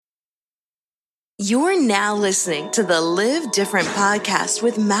You're now listening to the Live Different podcast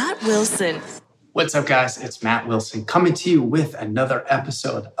with Matt Wilson. What's up, guys? It's Matt Wilson coming to you with another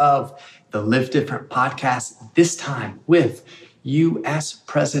episode of the Live Different podcast, this time with U.S.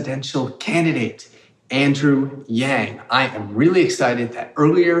 presidential candidate Andrew Yang. I am really excited that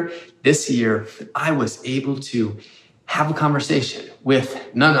earlier this year, I was able to have a conversation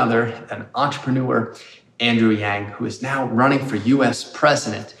with none other than entrepreneur Andrew Yang, who is now running for U.S.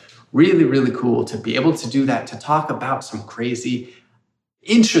 president. Really, really cool to be able to do that, to talk about some crazy,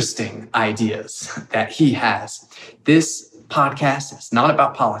 interesting ideas that he has. This podcast is not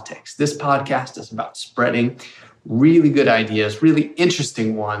about politics. This podcast is about spreading really good ideas, really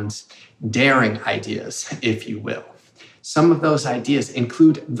interesting ones, daring ideas, if you will. Some of those ideas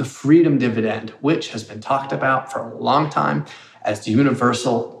include the freedom dividend, which has been talked about for a long time as the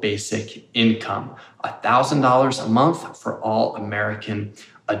universal basic income, $1,000 a month for all American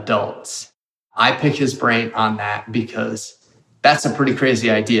adults. I pick his brain on that because that's a pretty crazy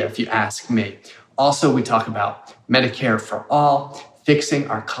idea if you ask me. Also, we talk about Medicare for all, fixing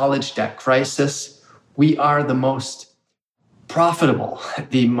our college debt crisis. We are the most profitable,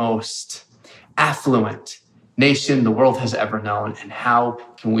 the most affluent nation the world has ever known. And how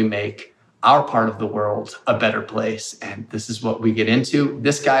can we make our part of the world a better place? And this is what we get into.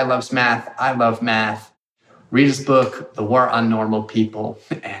 This guy loves math. I love math. Read his book, The War on Normal People,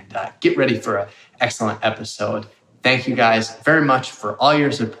 and get ready for an excellent episode. Thank you guys very much for all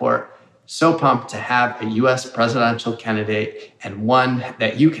your support. So pumped to have a U.S. presidential candidate and one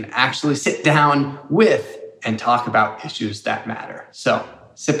that you can actually sit down with and talk about issues that matter. So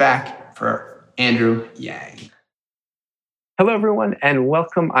sit back for Andrew Yang. Hello, everyone, and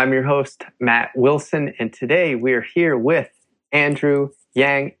welcome. I'm your host, Matt Wilson, and today we are here with Andrew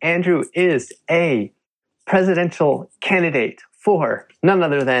Yang. Andrew is a presidential candidate for none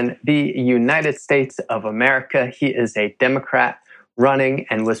other than the United States of America. He is a Democrat running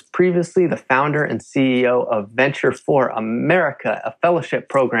and was previously the founder and CEO of Venture for America, a fellowship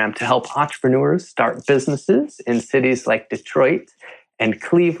program to help entrepreneurs start businesses in cities like Detroit and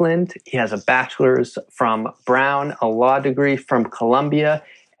Cleveland. He has a bachelor's from Brown, a law degree from Columbia,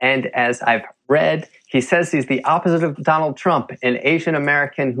 and as I've read, he says he's the opposite of Donald Trump, an Asian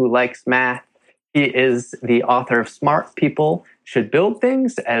American who likes math. He is the author of Smart People Should Build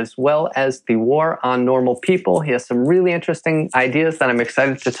Things, as well as The War on Normal People. He has some really interesting ideas that I'm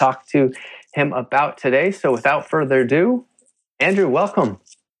excited to talk to him about today. So without further ado, Andrew, welcome.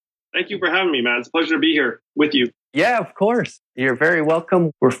 Thank you for having me, Matt. It's a pleasure to be here with you. Yeah, of course. You're very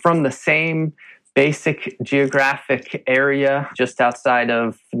welcome. We're from the same basic geographic area, just outside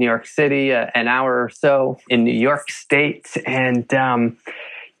of New York City, an hour or so in New York State. And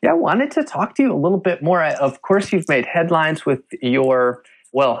I wanted to talk to you a little bit more. Of course, you've made headlines with your,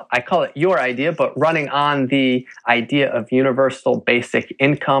 well, I call it your idea, but running on the idea of universal basic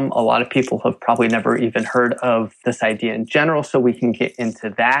income. A lot of people have probably never even heard of this idea in general, so we can get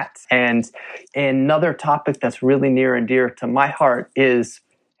into that. And another topic that's really near and dear to my heart is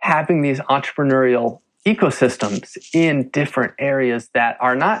having these entrepreneurial ecosystems in different areas that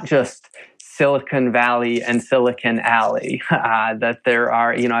are not just Silicon Valley and Silicon Alley, that there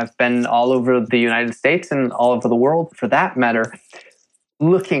are, I've been all over the United States and all over the world for that matter,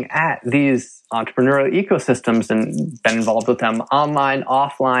 looking at these entrepreneurial ecosystems and been involved with them online,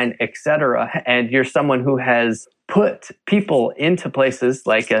 offline, etc. And you're someone who has put people into places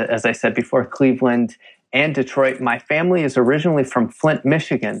like, as I said before, Cleveland and Detroit. My family is originally from Flint,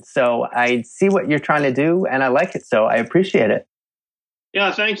 Michigan. So I see what you're trying to do and I like it. So I appreciate it.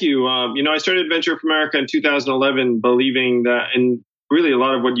 Yeah, thank you. I started Venture for America in 2011, believing that, and really a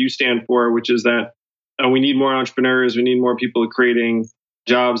lot of what you stand for, which is that we need more entrepreneurs, we need more people creating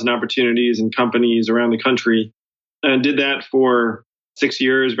jobs and opportunities and companies around the country. And did that for 6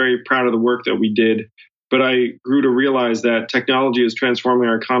 years, very proud of the work that we did. But I grew to realize that technology is transforming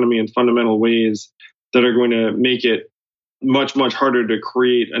our economy in fundamental ways that are going to make it much, much harder to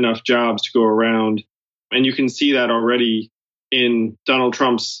create enough jobs to go around. And you can see that already in Donald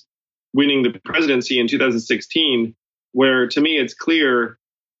Trump's winning the presidency in 2016, where to me it's clear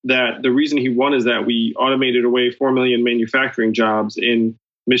that the reason he won is that we automated away 4 million manufacturing jobs in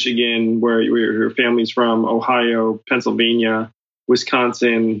Michigan, where your family's from, Ohio, Pennsylvania,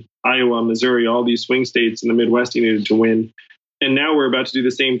 Wisconsin, Iowa, Missouri, all these swing states in the Midwest he needed to win. And now we're about to do the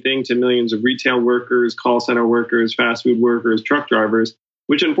same thing to millions of retail workers, call center workers, fast food workers, truck drivers,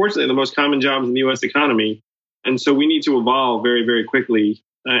 which unfortunately are the most common jobs in the U.S. economy. And so we need to evolve very, very quickly.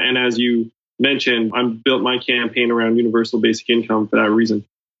 And as you mentioned, I built my campaign around universal basic income for that reason.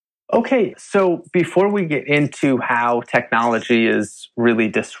 Okay, so before we get into how technology is really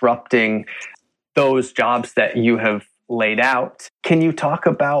disrupting those jobs that you have laid out. Can you talk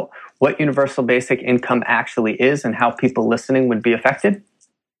about what universal basic income actually is and how people listening would be affected?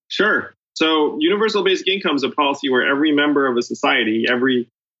 Sure. So universal basic income is a policy where every member of a society, every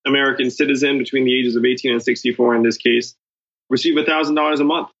American citizen between the ages of 18 and 64 in this case, receive $1,000 a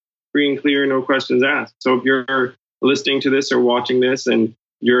month, free and clear, no questions asked. So if you're listening to this or watching this and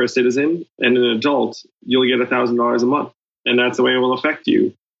you're a citizen and an adult, you'll get $1,000 a month. And that's the way it will affect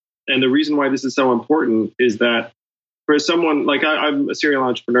you. And the reason why this is so important is that for someone like I'm a serial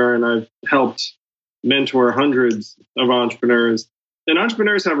entrepreneur and I've helped mentor hundreds of entrepreneurs. And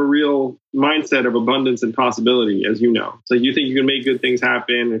entrepreneurs have a real mindset of abundance and possibility, as you know. So you think you can make good things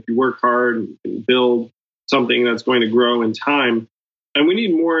happen if you work hard and you can build something that's going to grow in time. And we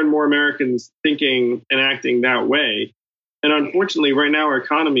need more and more Americans thinking and acting that way. And unfortunately, right now, our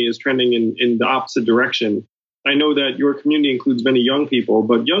economy is trending in the opposite direction. I know that your community includes many young people,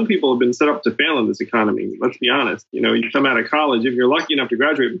 but young people have been set up to fail in this economy. Let's be honest. You know, you come out of college, if you're lucky enough to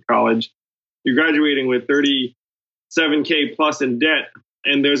graduate from college, you're graduating with 37K plus in debt,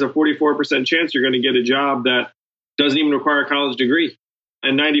 and there's a 44% chance you're going to get a job that doesn't even require a college degree.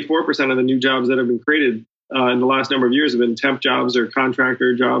 And 94% of the new jobs that have been created in the last number of years have been temp jobs or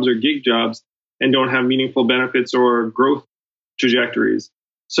contractor jobs or gig jobs and don't have meaningful benefits or growth trajectories.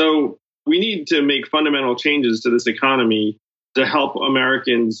 So we need to make fundamental changes to this economy to help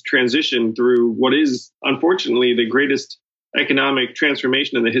Americans transition through what is, unfortunately, the greatest economic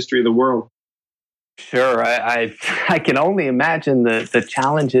transformation in the history of the world. Sure. I can only imagine the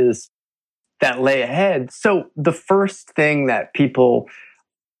challenges that lay ahead. So the first thing that people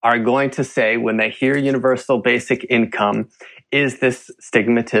are going to say when they hear universal basic income is this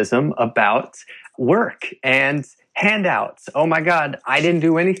stigmatism about work and handouts. Oh my God, I didn't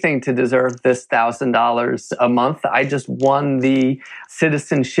do anything to deserve this $1,000 a month. I just won the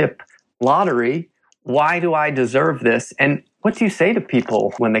citizenship lottery. Why do I deserve this? And what do you say to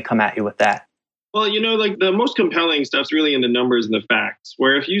people when they come at you with that? Well, you know, like the most compelling stuff's really in the numbers and the facts,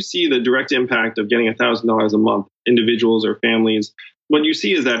 where if you see the direct impact of getting $1,000 a month, individuals or families, what you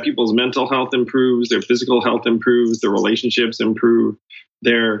see is that people's mental health improves, their physical health improves, their relationships improve,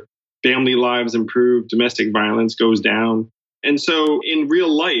 their family lives improve, domestic violence goes down. And so in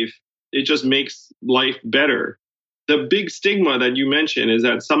real life, it just makes life better. The big stigma that you mentioned is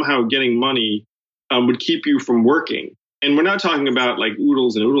that somehow getting money would keep you from working. And we're not talking about like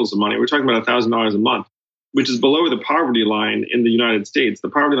oodles and oodles of money. We're talking about $1,000 a month, which is below the poverty line in the United States. The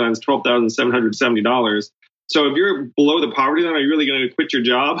poverty line is $12,770. So if you're below the poverty line, are you really going to quit your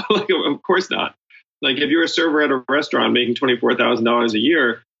job? Like, of course not. Like if you're a server at a restaurant making $24,000 a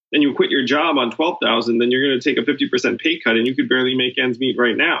year and you quit your job on $12,000, then you're going to take a 50% pay cut and you could barely make ends meet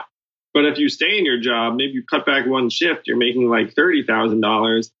right now. But if you stay in your job, maybe you cut back one shift, you're making like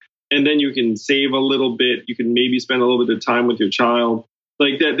 $30,000. And then you can save a little bit. You can maybe spend a little bit of time with your child.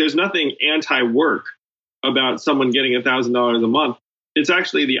 Like that, there's nothing anti-work about someone getting $1,000 a month. It's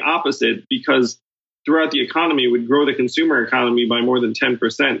actually the opposite, because throughout the economy, it would grow the consumer economy by more than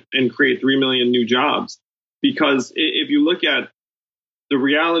 10% and create 3 million new jobs. Because if you look at the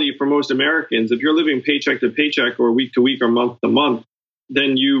reality for most Americans, if you're living paycheck to paycheck or week to week or month to month,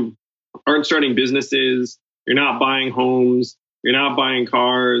 then you aren't starting businesses, you're not buying homes, you're not buying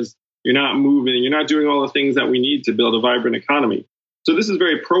cars, you're not moving, you're not doing all the things that we need to build a vibrant economy. So this is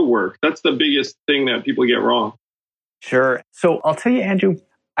very pro-work. That's the biggest thing that people get wrong. Sure. So I'll tell you, Andrew,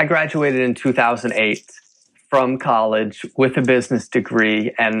 I graduated in 2008 from college with a business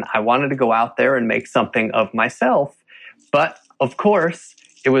degree, and I wanted to go out there and make something of myself. But of course,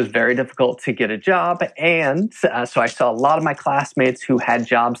 it was very difficult to get a job. And so I saw a lot of my classmates who had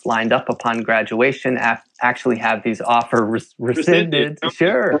jobs lined up upon graduation actually have these offers rescinded.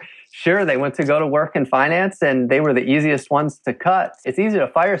 Sure. They went to go to work in finance and they were the easiest ones to cut. It's easy to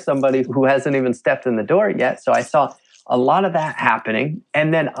fire somebody who hasn't even stepped in the door yet. So I saw a lot of that happening.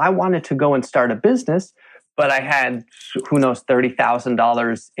 And then I wanted to go and start a business, but I had, who knows,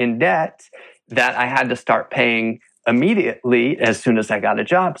 $30,000 in debt that I had to start paying immediately as soon as I got a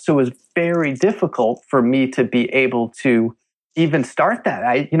job. So it was very difficult for me to be able to even start that.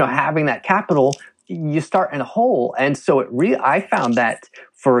 Having that capital, you start in a hole. And so I found that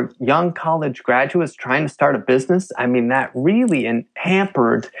for young college graduates trying to start a business, that really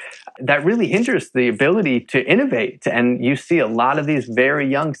hinders the ability to innovate. And you see a lot of these very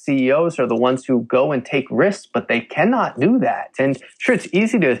young CEOs are the ones who go and take risks, but they cannot do that. And sure, it's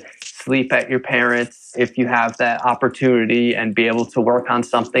easy to sleep at your parents if you have that opportunity and be able to work on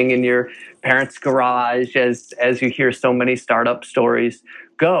something in your parents' garage, as you hear so many startup stories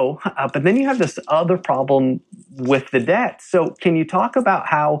go. But then you have this other problem with the debt. So can you talk about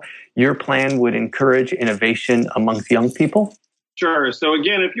how your plan would encourage innovation amongst young people? Sure. So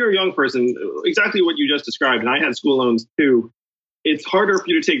again, if you're a young person, exactly what you just described, and I had school loans too, it's harder for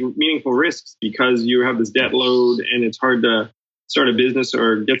you to take meaningful risks because you have this debt load and it's hard to start a business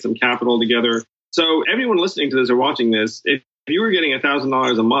or get some capital together. So everyone listening to this or watching this, if you were getting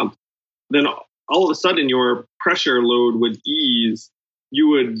 $1,000 a month, then all of a sudden your pressure load would ease. You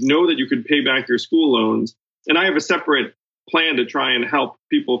would know that you could pay back your school loans. And I have a separate plan to try and help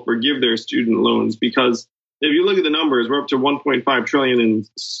people forgive their student loans, because if you look at the numbers, we're up to 1.5 trillion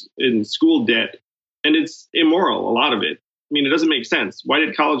in school debt, and it's immoral, a lot of it. I mean, it doesn't make sense. Why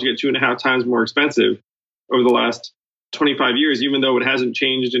did college get 2.5 times more expensive over the last 25 years, even though it hasn't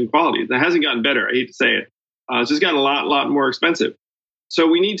changed in quality? It hasn't gotten better. I hate to say it. It's just gotten a lot more expensive. So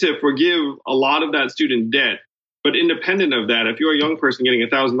we need to forgive a lot of that student debt. But independent of that, if you're a young person getting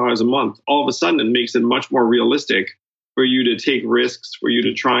 $1,000 a month, all of a sudden it makes it much more realistic for you to take risks, for you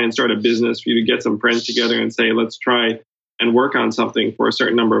to try and start a business, for you to get some friends together and say, let's try and work on something for a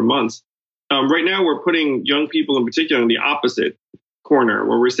certain number of months. Right now, we're putting young people in particular in the opposite corner,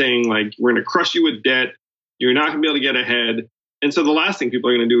 where we're saying, like, we're going to crush you with debt. You're not going to be able to get ahead. And so the last thing people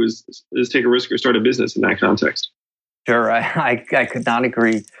are going to do is take a risk or start a business in that context. Sure. I could not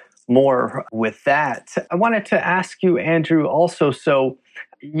agree more with that. I wanted to ask you, Andrew, also, so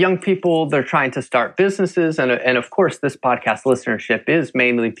young people, they're trying to start businesses. And of course, this podcast listenership is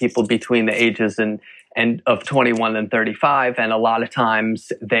mainly people between the ages and of 21 and 35. And a lot of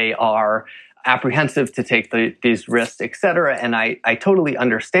times they are apprehensive to take these risks, et cetera. And I totally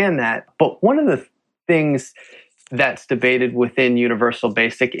understand that. But one of the things that's debated within universal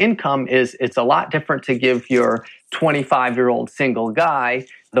basic income is it's a lot different to give your 25-year-old single guy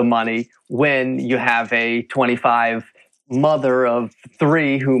the money when you have a 25 mother of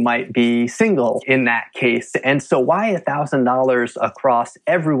 3 who might be single in that case. And so why $1,000 across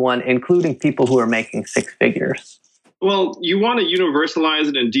everyone, including people who are making 6 figures? Well, you want to universalize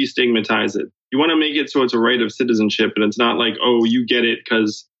it and destigmatize it. You want to make it so it's a right of citizenship, and it's not like, oh, you get it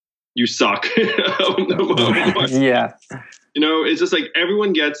because you suck. Yeah. It's just like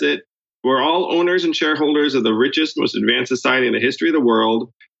everyone gets it. We're all owners and shareholders of the richest, most advanced society in the history of the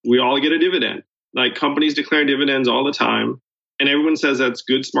world. We all get a dividend. Like, companies declare dividends all the time, and everyone says that's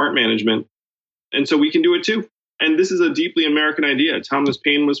good, smart management. And so we can do it too. And this is a deeply American idea. Thomas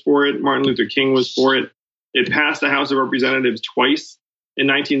Paine was for it. Martin Luther King was for it. It passed the House of Representatives twice in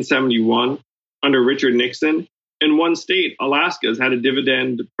 1971 under Richard Nixon. In one state, Alaska, has had a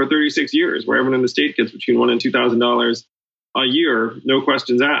dividend for 36 years, where everyone in the state gets between $1,000 and $2,000 a year, no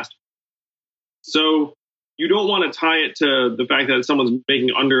questions asked. So you don't want to tie it to the fact that someone's making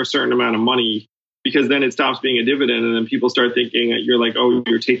under a certain amount of money, because then it stops being a dividend, and then people start thinking that you're like, oh,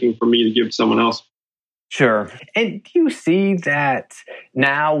 you're taking from me to give to someone else. Sure. And do you see that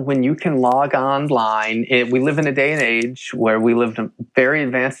now when you can log online, we live in a day and age where we live in a very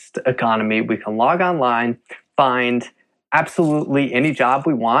advanced economy. We can log online, find absolutely any job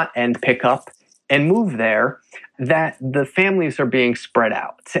we want and pick up and move there, that the families are being spread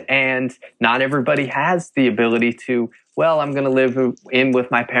out. And not everybody has the ability to, well, I'm going to live in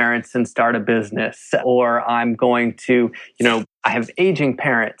with my parents and start a business, or I'm going to, I have aging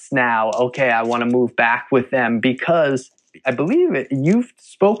parents now. Okay, I want to move back with them, because I believe you've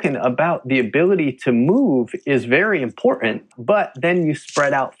spoken about the ability to move is very important, but then you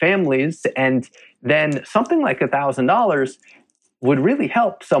spread out families, and then something like $1,000 would really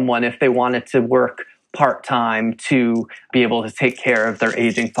help someone if they wanted to work part-time to be able to take care of their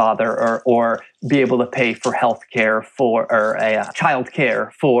aging father, or be able to pay for health care or child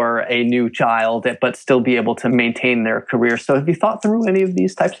care for a new child, but still be able to maintain their career. So have you thought through any of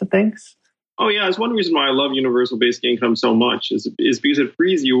these types of things? Oh, yeah. It's one reason why I love universal basic income so much is because it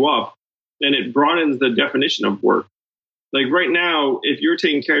frees you up and it broadens the definition of work. Like right now, if you're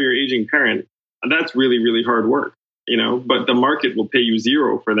taking care of your aging parent, that's really, really hard work, but the market will pay you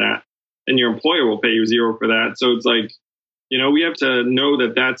 $0 for that. And your employer will pay you $0 for that. So it's like, we have to know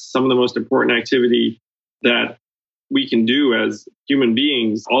that that's some of the most important activity that we can do as human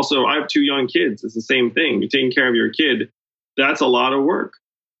beings. Also, I have 2 young kids. It's the same thing. You're taking care of your kid. That's a lot of work.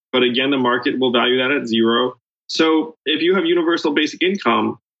 But again, the market will value that at $0. So if you have universal basic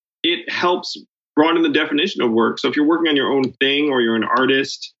income, it helps broaden the definition of work. So if you're working on your own thing, or you're an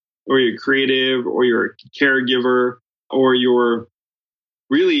artist, or you're creative, or you're a caregiver, or you're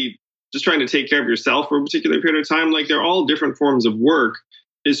really just trying to take care of yourself for a particular period of time, like they're all different forms of work.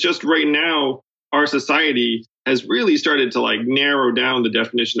 It's just right now, our society has really started to like narrow down the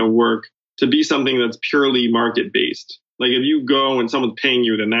definition of work to be something that's purely market based. Like if you go and someone's paying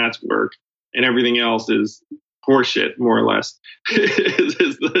you, then that's work, and everything else is horseshit, more or less. is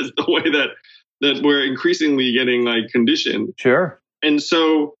the way that we're increasingly getting like conditioned. Sure. And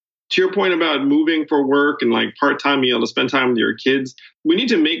so to your point about moving for work and like part-time, being able to spend time with your kids, we need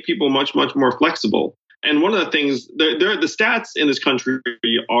to make people much, much more flexible. And one of the things, the stats in this country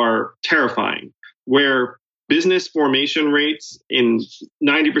are terrifying, where business formation rates in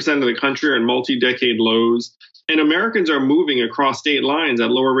 90% of the country are in multi-decade lows, and Americans are moving across state lines at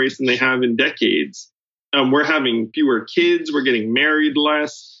lower rates than they have in decades. We're having fewer kids, we're getting married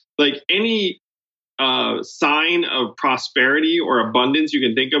less. Like any sign of prosperity or abundance you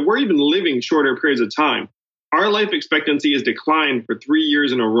can think of, we're even living shorter periods of time. Our life expectancy has declined for 3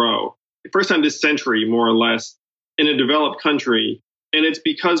 years in a row, the first time this century, more or less, in a developed country. And it's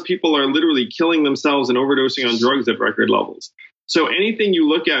because people are literally killing themselves and overdosing on drugs at record levels. So anything you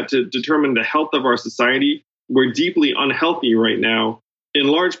look at to determine the health of our society, we're deeply unhealthy right now, in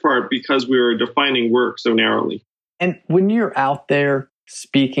large part because we are defining work so narrowly. And when you're out there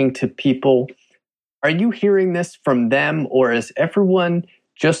speaking to people, are you hearing this from them, or is everyone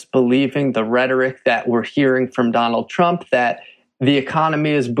just believing the rhetoric that we're hearing from Donald Trump, that the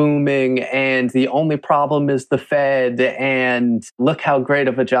economy is booming and the only problem is the Fed and look how great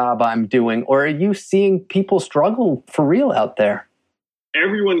of a job I'm doing? Or are you seeing people struggle for real out there?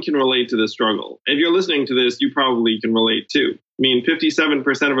 Everyone can relate to this struggle. If you're listening to this, you probably can relate too. I mean,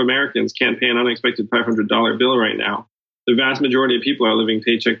 57% of Americans can't pay an unexpected $500 bill right now. The vast majority of people are living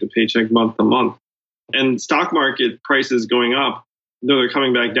paycheck to paycheck, month to month. And stock market prices going up, though they're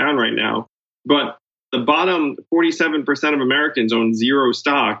coming back down right now. But the bottom 47% of Americans own zero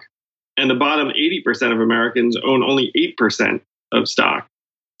stock, and the bottom 80% of Americans own only 8% of stock.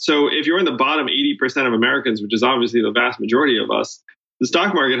 So if you're in the bottom 80% of Americans, which is obviously the vast majority of us, the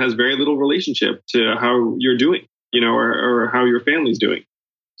stock market has very little relationship to how you're doing, or how your family's doing.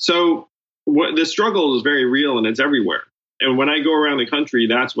 So the struggle is very real and it's everywhere. And when I go around the country,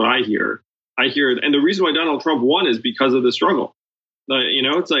 that's what I hear. And the reason why Donald Trump won is because of the struggle.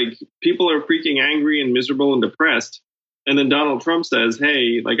 It's like people are freaking angry and miserable and depressed. And then Donald Trump says,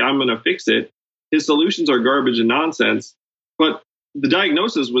 hey, like, I'm going to fix it. His solutions are garbage and nonsense. But the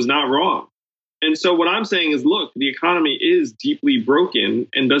diagnosis was not wrong. And so what I'm saying is, look, the economy is deeply broken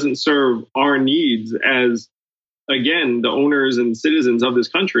and doesn't serve our needs as, again, the owners and citizens of this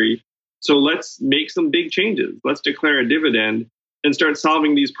country. So let's make some big changes. Let's declare a dividend and start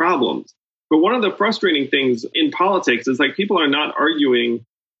solving these problems. But one of the frustrating things in politics is like people are not arguing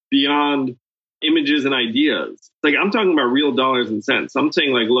beyond images and ideas. Like I'm talking about real dollars and cents. I'm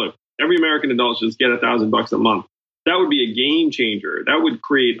saying like, look, every American adult should just get $1,000 a month. That would be a game changer. That would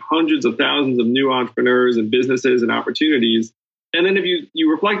create hundreds of thousands of new entrepreneurs and businesses and opportunities. And then if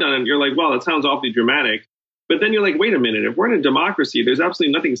you reflect on it, you're like, well, that sounds awfully dramatic. But then you're like, wait a minute, if we're in a democracy, there's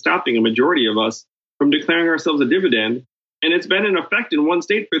absolutely nothing stopping a majority of us from declaring ourselves a dividend. And it's been in effect in one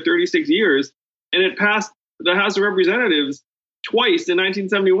state for 36 years. And it passed the House of Representatives twice in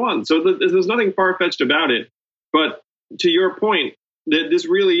 1971. So there's nothing far-fetched about it. But to your point, that this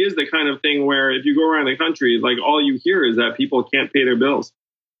really is the kind of thing where if you go around the country, like all you hear is that people can't pay their bills.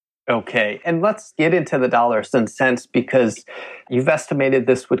 Okay. And let's get into the dollars and cents, because you've estimated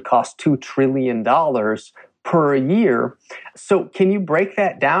this would cost $2 trillion per year. So can you break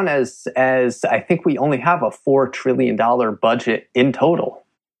that down as I think we only have a $4 trillion budget in total?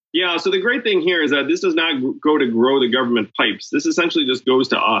 Yeah. So the great thing here is that this does not go to grow the government pipes. This essentially just goes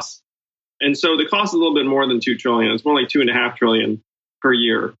to us. And so the cost is a little bit more than $2 trillion. It's more like $2.5 trillion per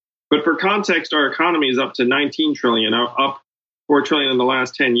year. But for context, our economy is up to $19 trillion, up $4 trillion in the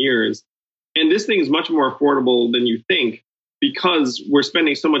last 10 years. And this thing is much more affordable than you think because we're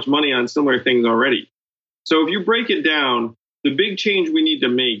spending so much money on similar things already. So if you break it down, the big change we need to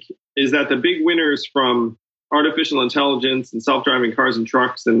make is that the big winners from artificial intelligence and self-driving cars and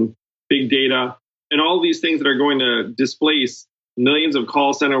trucks and big data and all these things that are going to displace millions of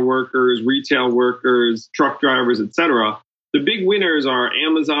call center workers, retail workers, truck drivers, etc. The big winners are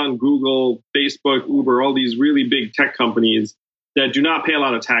Amazon, Google, Facebook, Uber, all these really big tech companies that do not pay a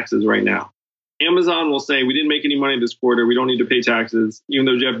lot of taxes right now. Amazon will say, we didn't make any money this quarter. We don't need to pay taxes, even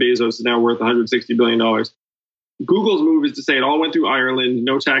though Jeff Bezos is now worth $160 billion. Google's move is to say it all went through Ireland,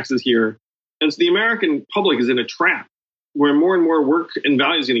 no taxes here. And so the American public is in a trap where more and more work and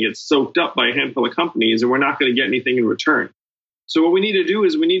value is going to get soaked up by a handful of companies, and we're not going to get anything in return. So what we need to do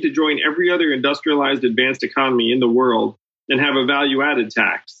is we need to join every other industrialized advanced economy in the world and have a value-added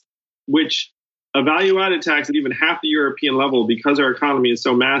tax, which A value-added tax at even half the European level, because our economy is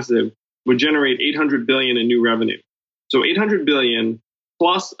so massive, would generate $800 billion in new revenue. So $800 billion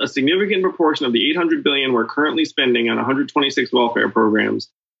plus a significant proportion of the $800 billion we're currently spending on 126 welfare programs,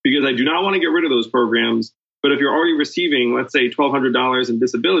 because I do not want to get rid of those programs. But if you're already receiving, let's say, $1,200 in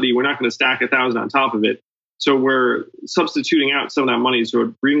disability, we're not going to stack $1,000 on top of it. So we're substituting out some of that money, so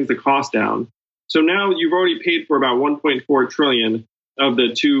it brings the cost down. So now you've already paid for about 1.4 trillion of the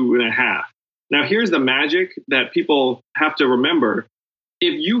 2.5. Now here's the magic that people have to remember.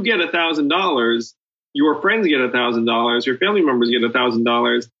 If you get $1,000, your friends get $1,000, your family members get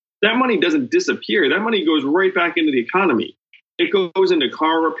 $1,000, that money doesn't disappear. That money goes right back into the economy. It goes into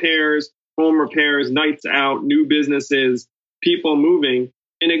car repairs, home repairs, nights out, new businesses, people moving,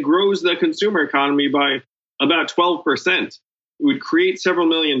 and it grows the consumer economy by about 12%. It would create several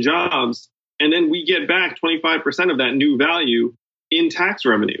million jobs, and then we get back 25% of that new value in tax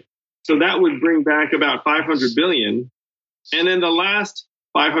revenue. So that would bring back about 500 billion. And then the last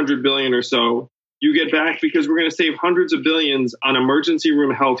 500 billion or so, you get back because we're going to save hundreds of billions on emergency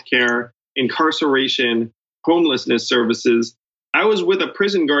room healthcare, incarceration, homelessness services. I was with a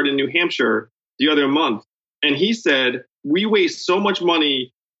prison guard in New Hampshire the other month, and he said, we waste so much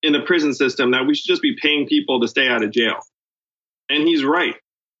money in the prison system that we should just be paying people to stay out of jail. And he's right.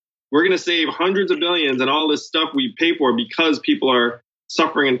 We're going to save hundreds of billions and all this stuff we pay for because people are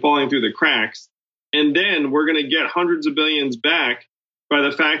suffering and falling through the cracks. And then we're going to get hundreds of billions back by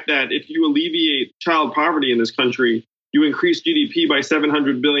the fact that if you alleviate child poverty in this country, you increase GDP by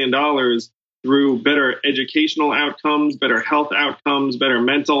 $700 billion through better educational outcomes, better health outcomes, better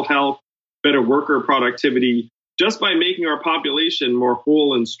mental health, better worker productivity. Just by making our population more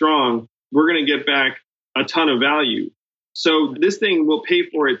whole and strong, we're going to get back a ton of value. So this thing will pay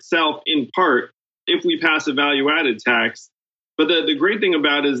for itself in part if we pass a value-added tax. But the great thing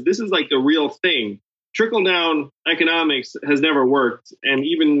about it is this is like the real thing. Trickle-down economics has never worked. And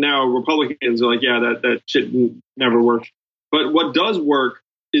even now, Republicans are like, yeah, that shit never worked. But what does work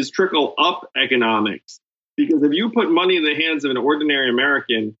is trickle-up economics. Because if you put money in the hands of an ordinary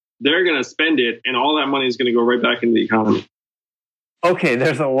American, they're going to spend it, and all that money is going to go right back into the economy. Okay,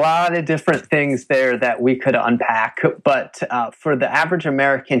 there's a lot of different things there that we could unpack, but for the average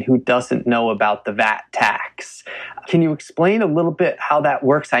American who doesn't know about the VAT tax, can you explain a little bit how that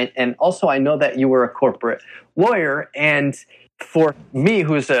works? And also, I know that you were a corporate lawyer, and for me,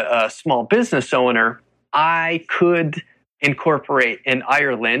 who's a small business owner, I could incorporate in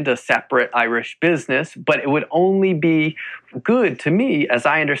Ireland a separate Irish business, but it would only be good to me, as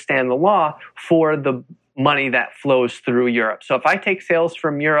I understand the law, for the money that flows through Europe. So if I take sales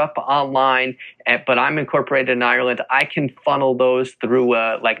from Europe online, but I'm incorporated in Ireland, I can funnel those through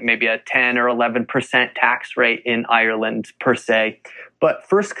like maybe a 10 or 11% tax rate in Ireland per se. But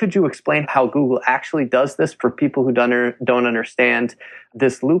first, could you explain how Google actually does this for people who don't understand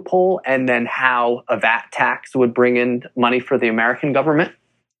this loophole, and then how a VAT tax would bring in money for the American government?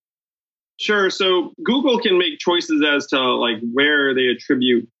 Sure. So Google can make choices as to like where they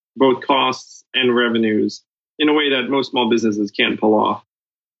attribute both costs and revenues in a way that most small businesses can't pull off.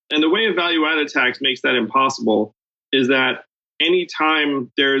 And the way a value-added tax makes that impossible is that anytime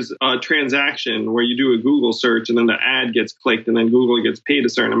there's a transaction where you do a Google search and then the ad gets clicked and then Google gets paid a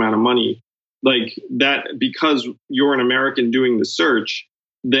certain amount of money, like that, because you're an American doing the search,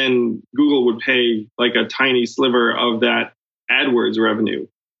 then Google would pay like a tiny sliver of that AdWords revenue.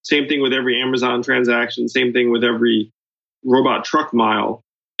 Same thing with every Amazon transaction, same thing with every robot truck mile.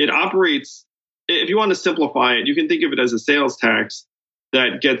 It operates, if you want to simplify it, you can think of it as a sales tax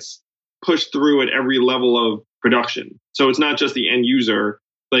that gets pushed through at every level of production. So it's not just the end user.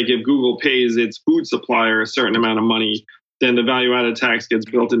 Like if Google pays its food supplier a certain amount of money, then the value-added tax gets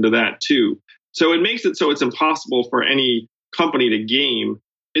built into that too. So it makes it so it's impossible for any company to game.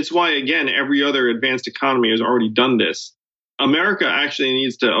 It's why, again, every other advanced economy has already done this. America actually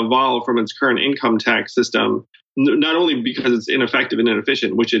needs to evolve from its current income tax system, not only because it's ineffective and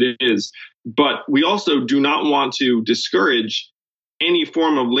inefficient, which it is, but we also do not want to discourage any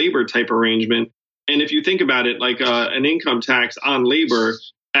form of labor type arrangement. And if you think about it, like an income tax on labor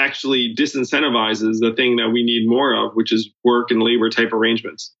actually disincentivizes the thing that we need more of, which is work and labor type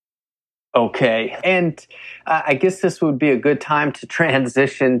arrangements. Okay. And I guess this would be a good time to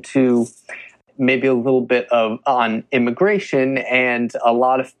transition to maybe a little bit on immigration. And a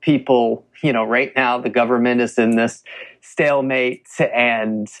lot of people, right now the government is in this stalemate,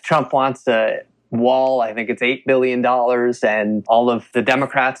 and Trump wants a wall. I think it's $8 billion, and all of the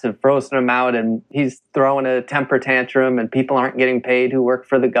Democrats have frozen him out, and he's throwing a temper tantrum, and people aren't getting paid who work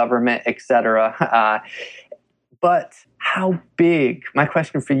for the government, etc. But how big, my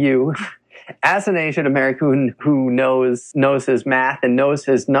question for you, as an Asian American who knows his math and knows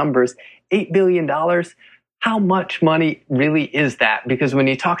his numbers, $8 billion, how much money really is that? Because when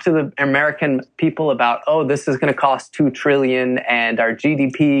you talk to the American people about, oh, this is going to cost $2 trillion and our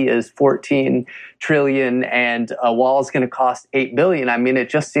GDP is 14 trillion and a wall is going to cost 8 billion. I mean, it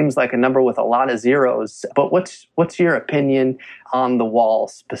just seems like a number with a lot of zeros. But what's your opinion on the wall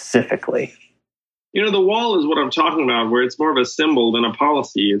specifically? The wall is what I'm talking about, where it's more of a symbol than a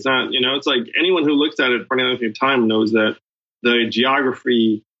policy. It's not, it's like anyone who looks at it for any length of time knows that the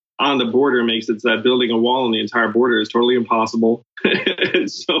geography on the border makes it so that building a wall on the entire border is totally impossible.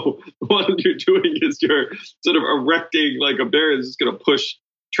 And so what you're doing is you're sort of erecting like a barrier that's just going to push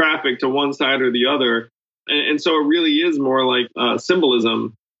traffic to one side or the other. And so it really is more like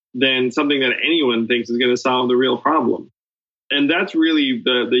symbolism than something that anyone thinks is going to solve the real problem. And that's really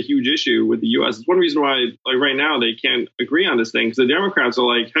the huge issue with the U.S. It's one reason why, like right now, they can't agree on this thing, because the Democrats are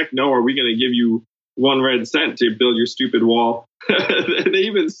like, heck no, are we going to give you 1 red cent to build your stupid wall? They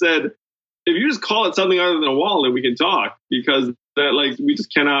even said, if you just call it something other than a wall, then we can talk, because we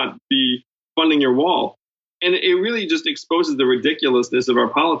just cannot be funding your wall. And it really just exposes the ridiculousness of our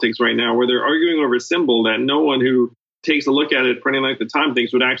politics right now, where they're arguing over a symbol that no one who takes a look at it for any length of time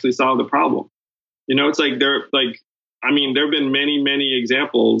thinks would actually solve the problem. It's like there have been many, many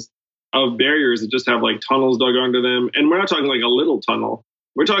examples of barriers that just have like tunnels dug under them. And we're not talking like a little tunnel.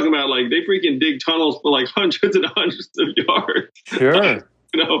 We're talking about like they freaking dig tunnels for like hundreds and hundreds of yards. Sure.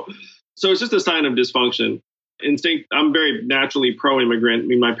 So it's just a sign of dysfunction. I'm very naturally pro-immigrant. I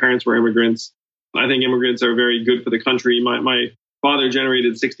mean, my parents were immigrants. I think immigrants are very good for the country. My father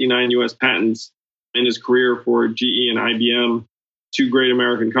generated 69 U.S. patents in his career for GE and IBM, 2 great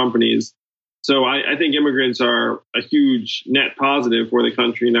American companies. So I think immigrants are a huge net positive for the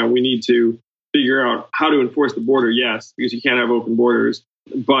country. Now, we need to figure out how to enforce the border, yes, because you can't have open borders,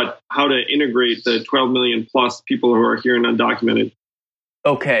 but how to integrate the 12 million plus people who are here and undocumented.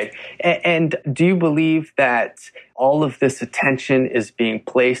 Okay. And do you believe that all of this attention is being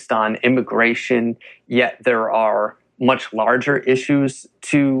placed on immigration, yet there are much larger issues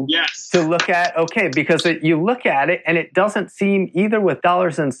to look at? Okay, because you look at it and it doesn't seem either with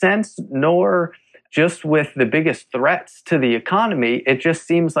dollars and cents nor just with the biggest threats to the economy. It just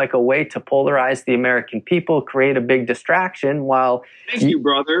seems like a way to polarize the American people, create a big distraction while... Thank you,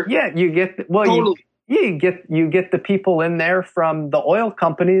 brother. Yeah, you get... Well, totally. You get the people in there from the oil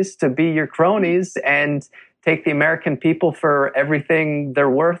companies to be your cronies and take the American people for everything they're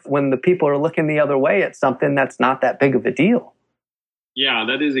worth when the people are looking the other way at something that's not that big of a deal. Yeah,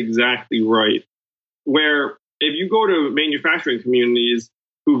 that is exactly right. Where if you go to manufacturing communities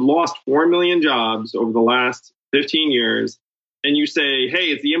who've lost 4 million jobs over the last 15 years, and you say, hey,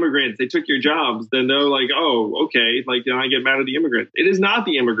 it's the immigrants, they took your jobs, then they're like, oh, okay, like then I get mad at the immigrants. It is not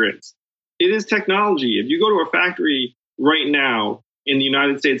the immigrants. It is technology. If you go to a factory right now in the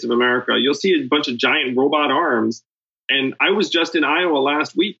United States of America, you'll see a bunch of giant robot arms. And I was just in Iowa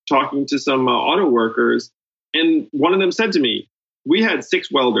last week talking to some auto workers, and one of them said to me, we had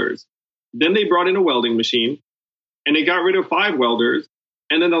 6 welders. Then they brought in a welding machine, and they got rid of 5 welders.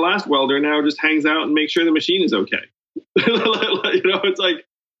 And then the last welder now just hangs out and makes sure the machine is okay. It's like,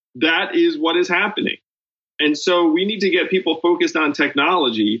 that is what is happening. And so we need to get people focused on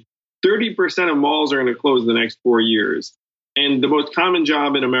technology. 30% of malls are going to close the next 4 years. And the most common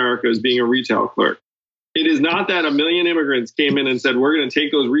job in America is being a retail clerk. It is not that a million immigrants came in and said, we're going to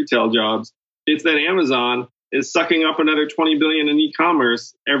take those retail jobs. It's that Amazon is sucking up another 20 billion in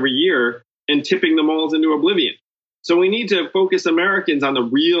e-commerce every year and tipping the malls into oblivion. So we need to focus Americans on the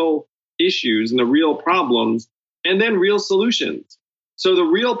real issues and the real problems and then real solutions. So the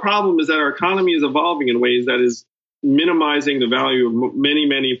real problem is that our economy is evolving in ways that is minimizing the value of many,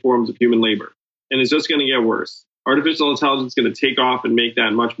 many forms of human labor. And it's just going to get worse. Artificial intelligence is going to take off and make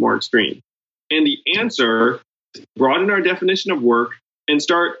that much more extreme. And the answer is broaden our definition of work and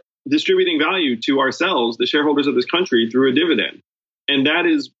start distributing value to ourselves, the shareholders of this country, through a dividend. And that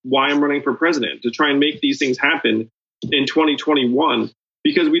is why I'm running for president, to try and make these things happen in 2021,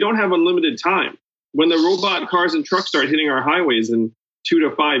 because we don't have unlimited time. When the robot cars and trucks start hitting our highways in 2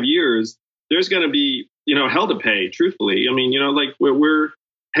 to 5 years, there's going to be hell to pay, truthfully. I mean, we're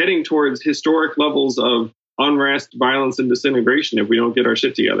heading towards historic levels of unrest, violence, and disintegration if we don't get our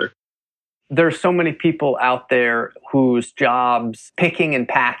shit together. There's so many people out there whose jobs, picking and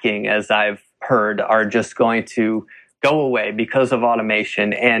packing, as I've heard, are just going to go away because of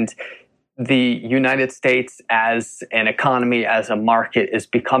automation. And the United States as an economy, as a market, is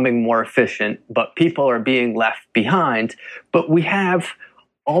becoming more efficient, but people are being left behind. But we have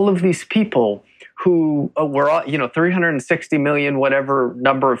all of these people who we're all, 360 million, whatever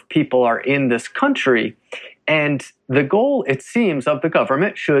number of people are in this country. And the goal, it seems, of the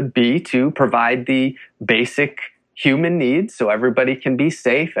government should be to provide the basic human needs so everybody can be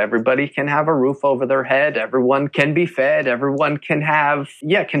safe, everybody can have a roof over their head, everyone can be fed, everyone can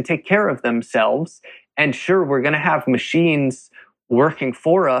take care of themselves. And sure, we're going to have machines working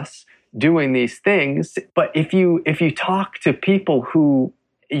for us doing these things. But if you talk to people who,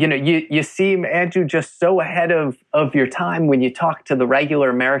 you seem, Andrew, just so ahead of your time when you talk to the regular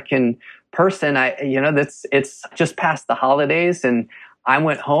American person. It's just past the holidays, and I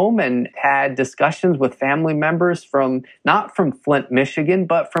went home and had discussions with family members not from Flint, Michigan,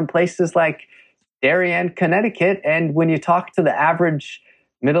 but from places like Darien, Connecticut. And when you talk to the average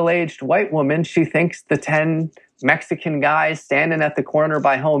middle-aged white woman, she thinks the 10 Mexican guys standing at the corner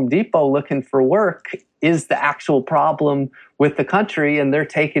by Home Depot looking for work is the actual problem with the country, and they're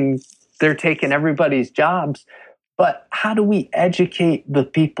taking everybody's jobs. But how do we educate the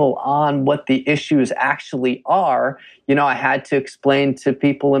people on what the issues actually are? I had to explain to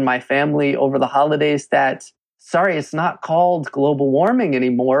people in my family over the holidays that, sorry, it's not called global warming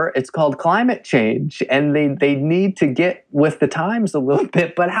anymore. It's called climate change. And they need to get with the times a little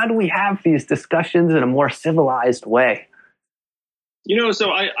bit. But how do we have these discussions in a more civilized way?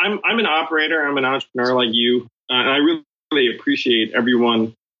 So I'm an operator. I'm an entrepreneur like you. And I really appreciate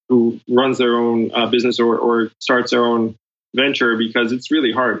everyone who runs their own business or starts their own venture, because it's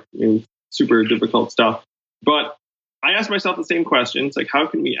really hard. Super difficult stuff. But I ask myself the same questions, like, how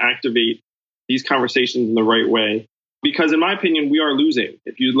can we activate these conversations in the right way? Because in my opinion, we are losing.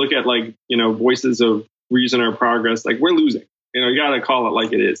 If you look at voices of reason or progress, we're losing. You got to call it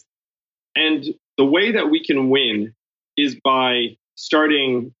like it is. And the way that we can win is by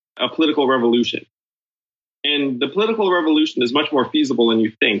starting a political revolution. And the political revolution is much more feasible than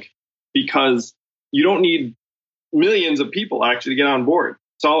you think, because you don't need millions of people actually to get on board.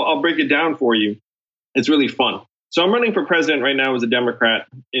 So I'll break it down for you. It's really fun. So I'm running for president right now as a Democrat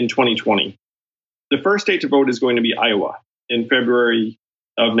in 2020. The first state to vote is going to be Iowa in February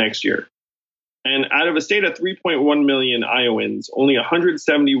of next year. And out of a state of 3.1 million Iowans, only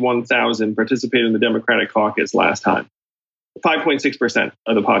 171,000 participated in the Democratic caucus last time. 5.6%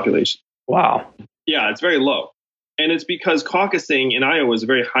 of the population. Wow. Yeah, it's very low. And it's because caucusing in Iowa is a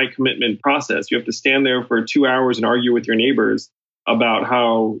very high commitment process. You have to stand there for 2 hours and argue with your neighbors about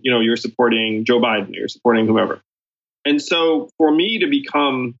how, you're supporting Joe Biden, or you're supporting whoever. And so for me to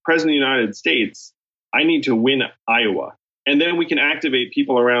become president of the United States, I need to win Iowa. And then we can activate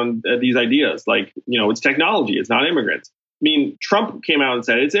people around these ideas. It's technology. It's not immigrants. Trump came out and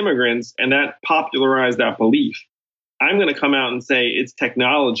said it's immigrants, and that popularized that belief. I'm going to come out and say it's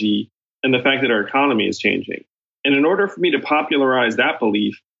technology and the fact that our economy is changing. And in order for me to popularize that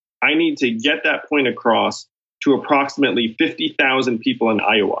belief, I need to get that point across to approximately 50,000 people in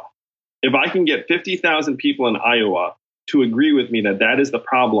Iowa. If I can get 50,000 people in Iowa to agree with me that that is the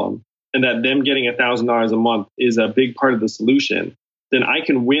problem, and that them getting $1,000 a month is a big part of the solution, then I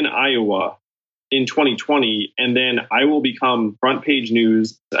can win Iowa in 2020, and then I will become front page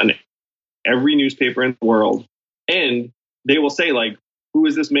news on every newspaper in the world. And they will say, who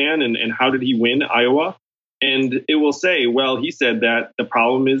is this man and how did he win Iowa? And it will say, well, he said that the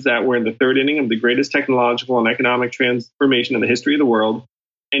problem is that we're in the third inning of the greatest technological and economic transformation in the history of the world.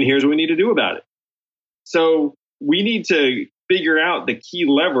 And here's what we need to do about it. So we need to figure out the key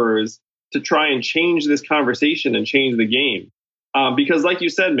levers to try and change this conversation and change the game. Because like you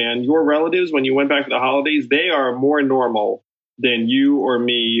said, man, your relatives, when you went back for the holidays, they are more normal than you or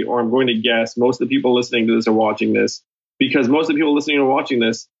me, or I'm going to guess most of the people listening to this are watching this, because most of the people listening and watching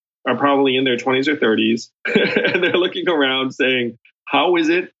this are probably in their 20s or 30s. And they're looking around saying, how is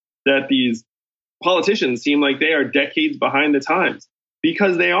it that these politicians seem like they are decades behind the times?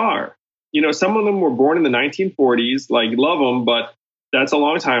 Because they are. Some of them were born in the 1940s, love them, but that's a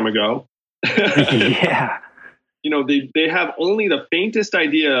long time ago. Yeah. They have only the faintest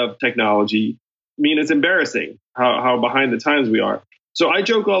idea of technology. It's embarrassing how behind the times we are. So I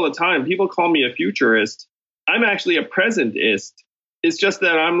joke all the time. People call me a futurist. I'm actually a presentist. It's just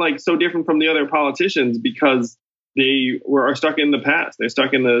that I'm so different from the other politicians because they are stuck in the past. They're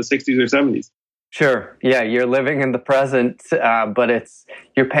stuck in the 60s or 70s. Sure. Yeah, you're living in the present, but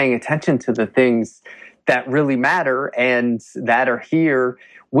you're paying attention to the things that really matter and that are here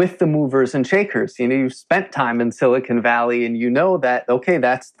with the movers and shakers. You've spent time in Silicon Valley and you know that, okay,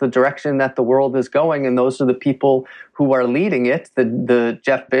 that's the direction that the world is going. And those are the people who are leading it, the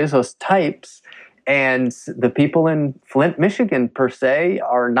Jeff Bezos types. And the people in Flint, Michigan, per se,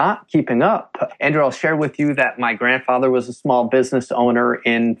 are not keeping up. Andrew, I'll share with you that my grandfather was a small business owner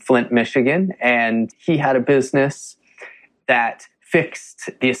in Flint, Michigan, and he had a business that fixed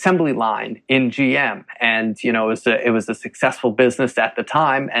the assembly line in GM. And, it was a successful business at the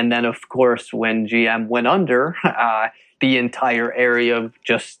time. And then, of course, when GM went under, the entire area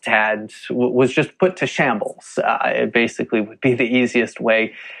was just put to shambles. It basically would be the easiest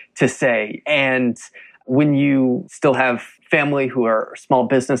way to say. And when you still have family who are small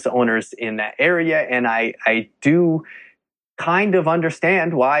business owners in that area, and I do kind of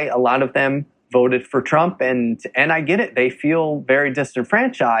understand why a lot of them voted for Trump, and I get it. They feel very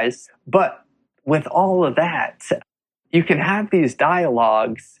disenfranchised. But with all of that, you can have these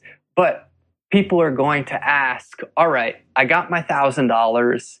dialogues, but people are going to ask, all right, I got my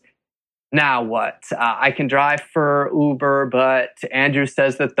 $1,000. Now what? I can drive for Uber, but Andrew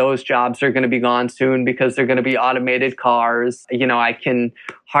says that those jobs are going to be gone soon because they're going to be automated cars. I can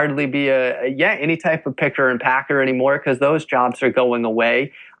hardly be any type of picker and packer anymore because those jobs are going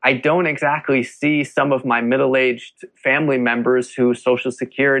away. I don't exactly see some of my middle-aged family members whose Social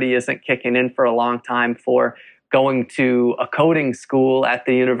Security isn't kicking in for a long time for going to a coding school at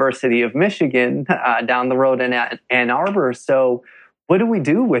the University of Michigan down the road in Ann Arbor. So what do we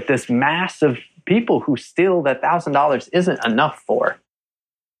do with this mass of people who still that $1,000 isn't enough for?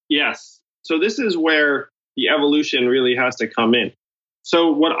 Yes. So this is where the evolution really has to come in.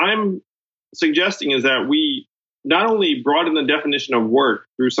 So what I'm suggesting is that we not only broaden the definition of work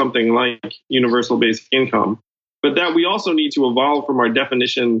through something like universal basic income, but that we also need to evolve from our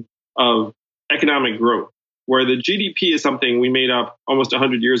definition of economic growth, where the GDP is something we made up almost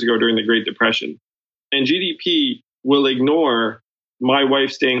 100 years ago during the Great Depression. And GDP will ignore my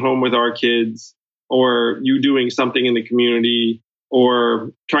wife staying home with our kids, or you doing something in the community,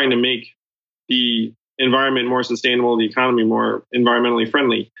 or trying to make the environment more sustainable, the economy more environmentally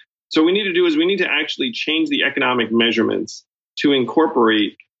friendly. So what we need to do is we need to actually change the economic measurements to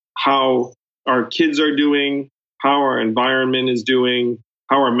incorporate how our kids are doing, how our environment is doing,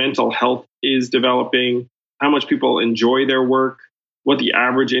 how our mental health is developing, how much people enjoy their work, what the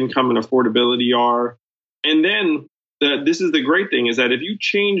average income and affordability are. And then this is the great thing, is that if you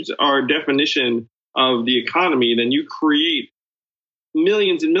change our definition of the economy, then you create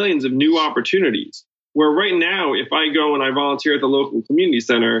millions and millions of new opportunities. Where right now, if I go and I volunteer at the local community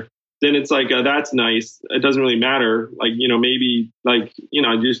center, then it's like, that's nice. It doesn't really matter. Maybe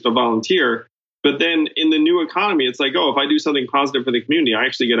just a volunteer. But then in the new economy, it's like, if I do something positive for the community, I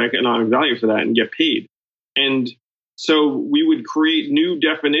actually get economic value for that and get paid. And so we would create new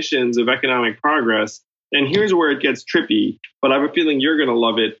definitions of economic progress. And here's where it gets trippy, but I have a feeling you're going to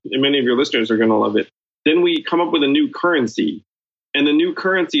love it, and many of your listeners are going to love it. Then we come up with a new currency, and the new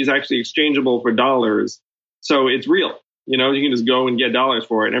currency is actually exchangeable for dollars. So it's real. You can just go and get dollars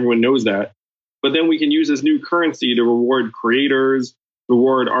for it, and everyone knows that. But then we can use this new currency to reward creators,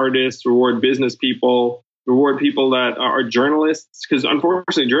 reward artists, reward business people, reward people that are journalists. Because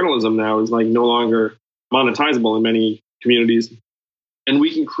unfortunately, journalism now is no longer monetizable in many communities. And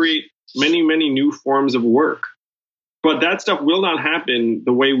we can create many, many new forms of work. But that stuff will not happen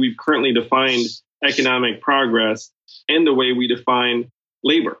the way we've currently defined economic progress and the way we define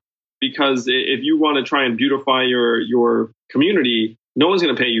labor. Because if you want to try and beautify your community, no one's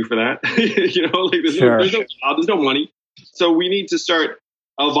going to pay you for that. There's no job, there's no money. So we need to start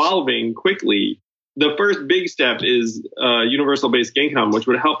evolving quickly. The first big step is universal basic income, which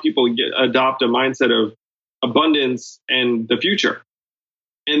would help people adopt a mindset of abundance and the future.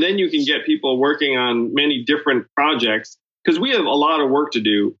 And then you can get people working on many different projects, because we have a lot of work to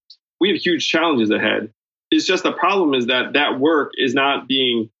do. We have huge challenges ahead. It's just the problem is that work is not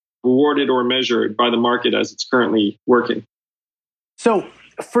being rewarded or measured by the market as it's currently working. So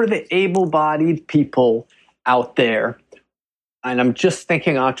for the able-bodied people out there, and I'm just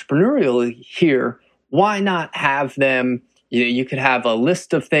thinking entrepreneurially here, why not have them, you could have a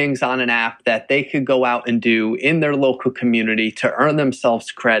list of things on an app that they could go out and do in their local community to earn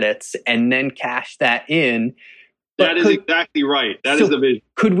themselves credits and then cash that in. That is exactly right. That is the vision.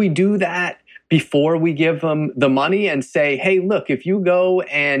 Could we do that before we give them the money and say, hey, look, if you go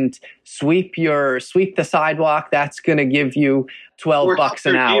and sweep the sidewalk, that's going to give you $12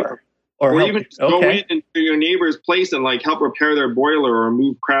 an hour. Or even go in into your neighbor's place and help repair their boiler or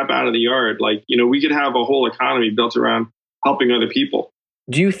move crap out of the yard. We could have a whole economy built around helping other people.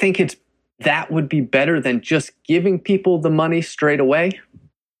 Do you think that would be better than just giving people the money straight away?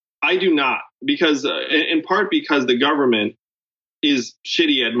 I do not, because in part because the government is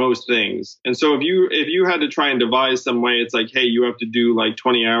shitty at most things. And so if you had to try and devise some way, it's like, hey, you have to do like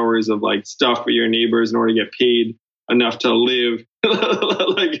 20 hours of like stuff for your neighbors in order to get paid enough to live.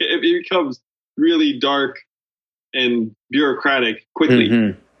 Like it becomes really dark and bureaucratic quickly.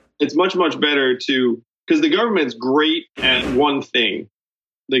 Mm-hmm. It's much, much better because the government's great at one thing.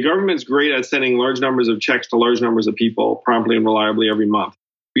 The government's great at sending large numbers of checks to large numbers of people promptly and reliably every month,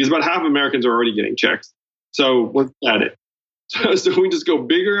 because about half of Americans are already getting checks. So let's add it. So we just go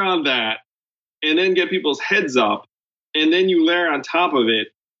bigger on that and then get people's heads up. And then you layer on top of it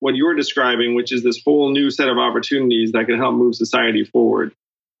what you're describing, which is this whole new set of opportunities that can help move society forward.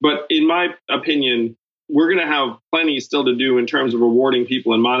 But in my opinion, we're going to have plenty still to do in terms of rewarding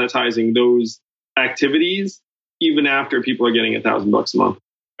people and monetizing those activities, even after people are getting $1,000 a month.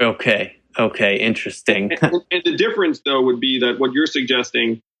 Okay. Interesting. And the difference, though, would be that what you're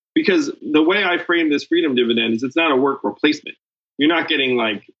suggesting, because the way I frame this freedom dividend is it's not a work replacement. You're not getting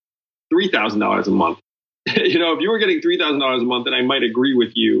like $3,000 a month. If you were getting $3,000 a month, then I might agree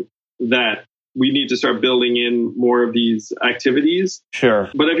with you that we need to start building in more of these activities. Sure.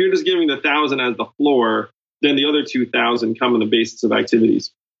 But if you're just giving the $1,000 as the floor, then the other $2,000 come on the basis of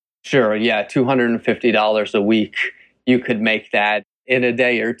activities. Sure. Yeah. $250 a week. You could make that in a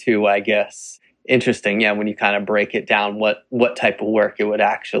day or two, I guess. Interesting. Yeah. When you kind of break it down, what type of work it would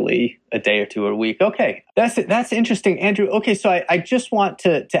actually a day or two a week. Okay. That's interesting, Andrew. Okay. So I just want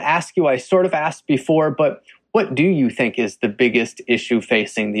to ask you, I sort of asked before, but what do you think is the biggest issue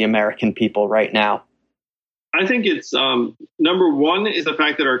facing the American people right now? I think it's number one is the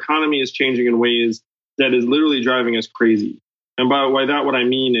fact that our economy is changing in ways that is literally driving us crazy. And by that, what I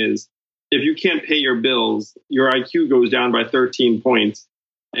mean is if you can't pay your bills, your IQ goes down by 13 points.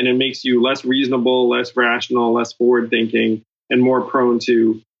 And it makes you less reasonable, less rational, less forward thinking, and more prone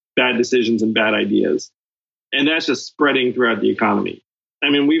to bad decisions and bad ideas. And that's just spreading throughout the economy. I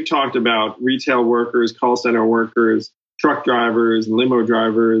mean, we've talked about retail workers, call center workers, truck drivers, limo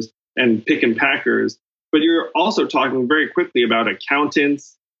drivers, and pick and packers. But you're also talking very quickly about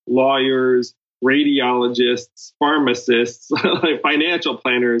accountants, lawyers, radiologists, pharmacists, like financial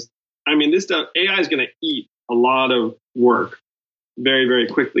planners. I mean, this stuff, AI is going to eat a lot of work very, very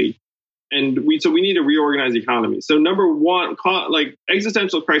quickly. And we need to reorganize the economy. So number one, like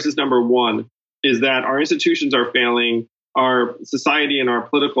existential crisis number one is that our institutions are failing. Our society and our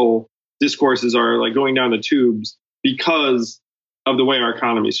political discourses are like going down the tubes because of the way our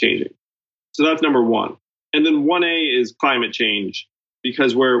economy is changing. So that's number one. And then 1A is climate change,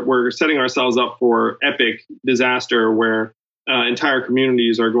 because we're setting ourselves up for epic disaster where entire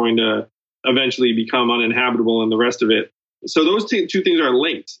communities are going to eventually become uninhabitable and the rest of it. So those two things are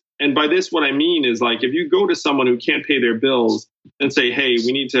linked. And by this, what I mean is like, if you go to someone who can't pay their bills and say, hey,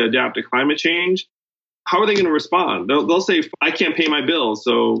 we need to adapt to climate change, how are they going to respond? They'll say, I can't pay my bills,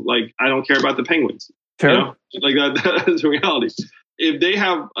 so like, I don't care about the penguins. Sure. Like that's the reality. If they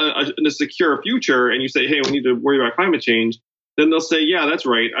have a secure future and you say, hey, we need to worry about climate change, then they'll say, yeah, that's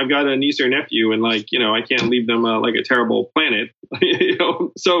right. I've got a niece or nephew and like, I can't leave them like a terrible planet.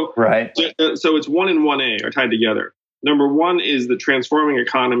 So, right. So it's 1 and 1A are tied together. Number one is the transforming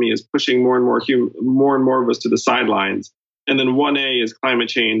economy is pushing more and more of us to the sidelines. And then 1A is climate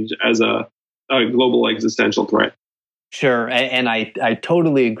change as a global existential threat. Sure. And I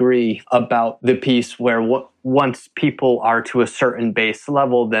totally agree about the piece where once people are to a certain base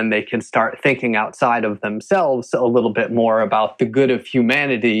level, then they can start thinking outside of themselves a little bit more about the good of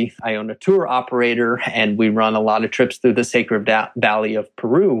humanity. I own a tour operator and we run a lot of trips through the Sacred Valley of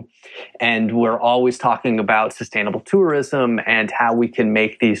Peru. And we're always talking about sustainable tourism and how we can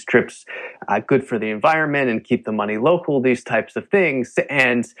make these trips good for the environment and keep the money local, these types of things.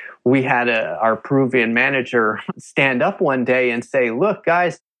 And we had our Peruvian manager stand up one day and say, look,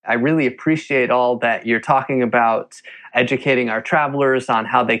 guys, I really appreciate all that you're talking about educating our travelers on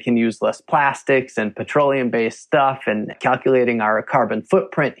how they can use less plastics and petroleum-based stuff and calculating our carbon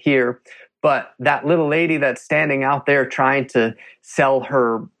footprint here. But that little lady that's standing out there trying to sell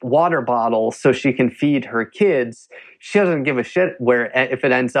her water bottle so she can feed her kids, she doesn't give a shit if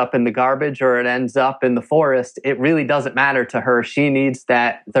it ends up in the garbage or it ends up in the forest. It really doesn't matter to her. She needs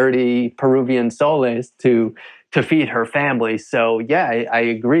that 30 Peruvian soles to feed her family. So yeah, I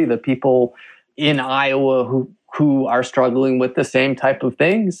agree. The people in Iowa who are struggling with the same type of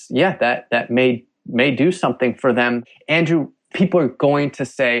things, yeah, that may do something for them. Andrew, people are going to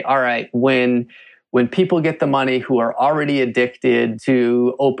say, all right, when people get the money who are already addicted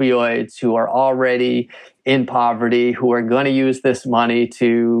to opioids, who are already in poverty, who are going to use this money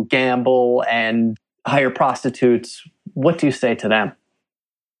to gamble and hire prostitutes, what do you say to them?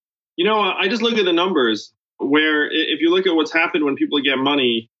 I just look at the numbers. where if you look at what's happened when people get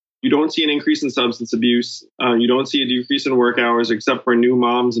money, you don't see an increase in substance abuse. You don't see a decrease in work hours, except for new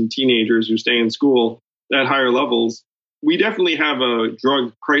moms and teenagers who stay in school at higher levels. We definitely have a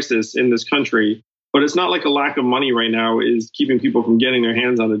drug crisis in this country, but it's not like a lack of money right now is keeping people from getting their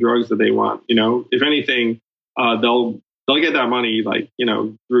hands on the drugs that they want. If anything, they'll get that money,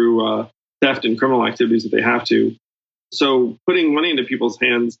 through theft and criminal activities if they have to. So putting money into people's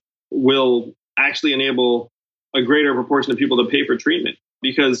hands will actually enable a greater proportion of people to pay for treatment,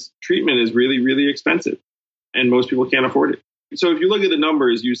 because treatment is really, really expensive and most people can't afford it. So if you look at the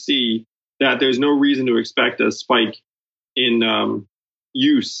numbers, you see that there's no reason to expect a spike in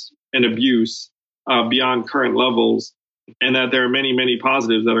use and abuse beyond current levels, and that there are many, many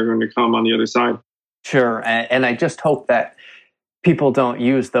positives that are going to come on the other side. Sure. And I just hope that people don't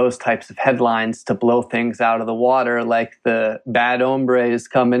use those types of headlines to blow things out of the water, like the bad hombres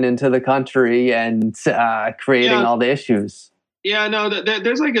coming into the country and creating all the issues. Yeah, no,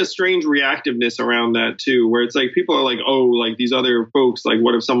 there's like a strange reactiveness around that too, where it's like people are like, oh, like these other folks, like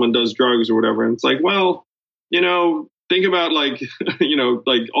what if someone does drugs or whatever? And it's like, well, think about like,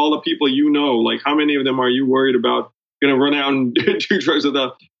 like all the people like how many of them are you worried about going to run out and do drugs with?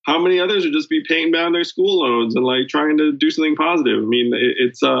 How many others would just be paying down their school loans and like trying to do something positive?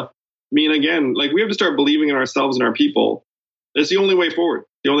 I mean, again, like we have to start believing in ourselves and our people. It's the only way forward,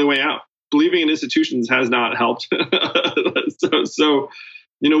 the only way out. Believing in institutions has not helped. So,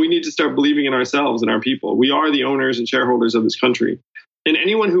 we need to start believing in ourselves and our people. We are the owners and shareholders of this country. And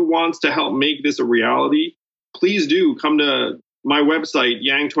anyone who wants to help make this a reality, please do come to my website,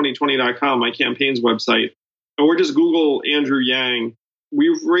 yang2020.com, my campaign's website, or just Google Andrew Yang.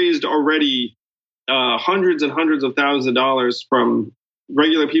 We've raised already hundreds and hundreds of thousands of dollars from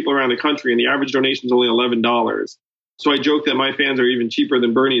regular people around the country, and the average donation is only $11. So I joke that my fans are even cheaper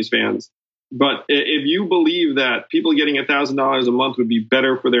than Bernie's fans. But if you believe that people getting $1,000 a month would be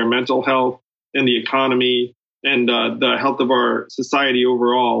better for their mental health and the economy and the health of our society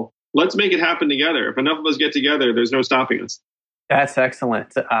overall, let's make it happen together. If enough of us get together, there's no stopping us. That's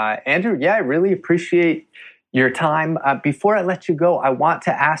excellent. Andrew, I really appreciate your time. Before I let you go, I want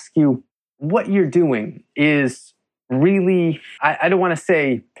to ask you, what you're doing is really, I don't want to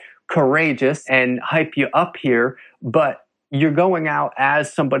say courageous and hype you up here, but you're going out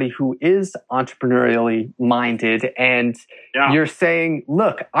as somebody who is entrepreneurially minded, and you're saying,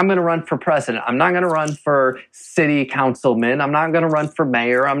 look, I'm going to run for president. I'm not going to run for city councilman. I'm not going to run for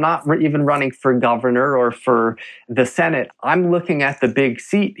mayor. I'm not even running for governor or for the Senate. I'm looking at the big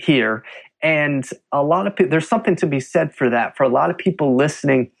seat here. And a lot of people, there's something to be said for that. For a lot of people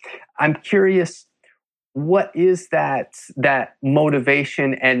listening, I'm curious, what is that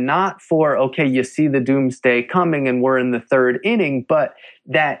motivation? And not for, okay, you see the doomsday coming and we're in the third inning, but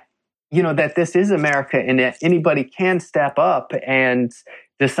that, that this is America and that anybody can step up and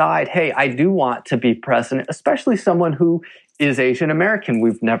decide, hey, I do want to be president, especially someone who is Asian American.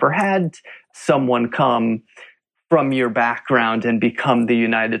 We've never had someone come from your background and become the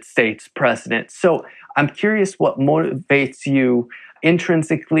United States president. So I'm curious what motivates you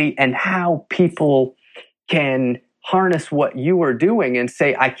intrinsically and how people can harness what you are doing and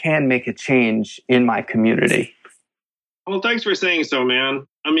say, I can make a change in my community. Well, thanks for saying so, man.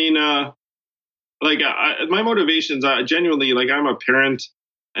 I mean, my motivations, genuinely, I'm a parent,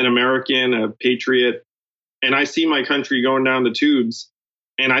 an American, a patriot, and I see my country going down the tubes,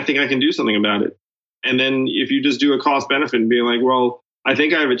 and I think I can do something about it. And then if you just do a cost benefit and be like, well, I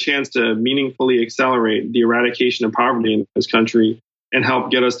think I have a chance to meaningfully accelerate the eradication of poverty in this country and help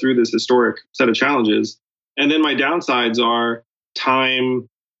get us through this historic set of challenges. And then my downsides are time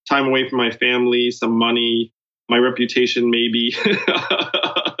away from my family, some money, my reputation, maybe.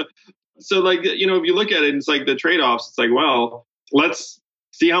 So if you look at it, it's like the trade-offs. It's like, well, let's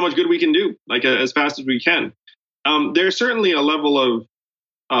see how much good we can do, as fast as we can. There's certainly a level of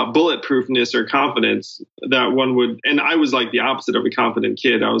bulletproofness or confidence that one would, and I was like the opposite of a confident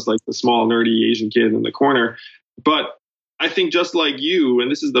kid. I was like the small, nerdy Asian kid in the corner. But I think just like you,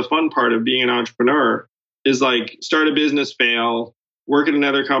 and this is the fun part of being an entrepreneur, is like start a business, fail, work at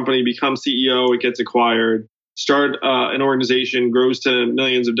another company, become CEO, it gets acquired, start an organization, grows to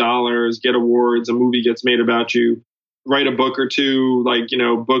millions of dollars, get awards, a movie gets made about you, write a book or two,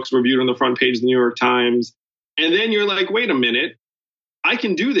 books reviewed on the front page of the New York Times. And then you're like, wait a minute, I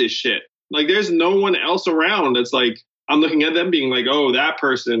can do this shit. There's no one else around that's like, I'm looking at them being like, oh, that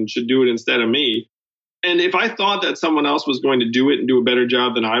person should do it instead of me. And if I thought that someone else was going to do it and do a better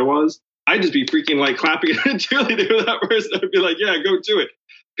job than I was, I'd just be freaking clapping and cheerleading with that person. I'd be like, yeah, go do it.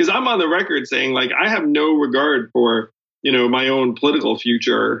 Because I'm on the record saying I have no regard for, my own political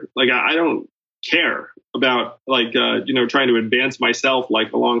future. I don't care. about trying to advance myself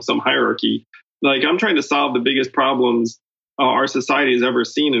like along some hierarchy. Like I'm trying to solve the biggest problems our society has ever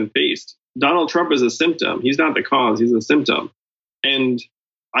seen and faced. Donald Trump is a symptom. He's not the cause. He's a symptom. And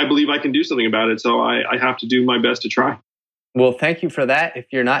I believe I can do something about it. So I have to do my best to try. Well, thank you for that. If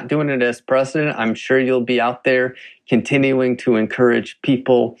you're not doing it as president, I'm sure you'll be out there continuing to encourage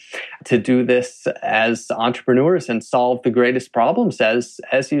people to do this as entrepreneurs and solve the greatest problems, as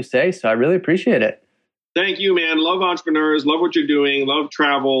you say. So I really appreciate it. Thank you, man. Love entrepreneurs, love what you're doing, love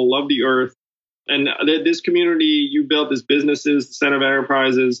travel, love the earth. And this community you built, this businesses, the Center of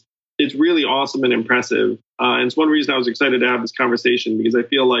Enterprises, it's really awesome and impressive. And it's one reason I was excited to have this conversation, because I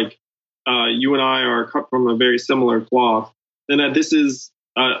feel like you and I are cut from a very similar cloth. And that this is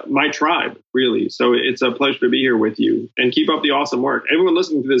my tribe, really. So it's a pleasure to be here with you, and keep up the awesome work. Everyone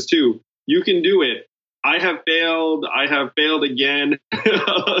listening to this too, you can do it. I have failed again.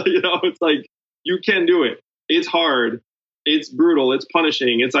 It's like, you can do it. It's hard. It's brutal. It's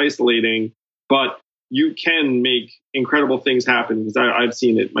punishing. It's isolating, but you can make incredible things happen, because I've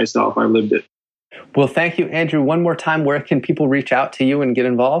seen it myself. I've lived it. Well, thank you, Andrew. One more time, where can people reach out to you and get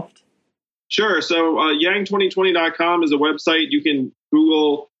involved? Sure. So yang2020.com is a website. You can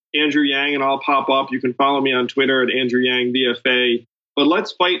Google Andrew Yang and I'll pop up. You can follow me on Twitter at Andrew Yang VFA. But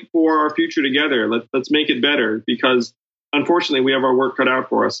let's fight for our future together. Let's make it better, because unfortunately we have our work cut out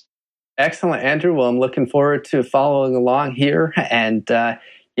for us. Excellent, Andrew. Well, I'm looking forward to following along here. And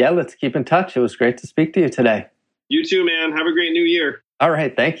let's keep in touch. It was great to speak to you today. You too, man. Have a great new year. All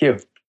right. Thank you.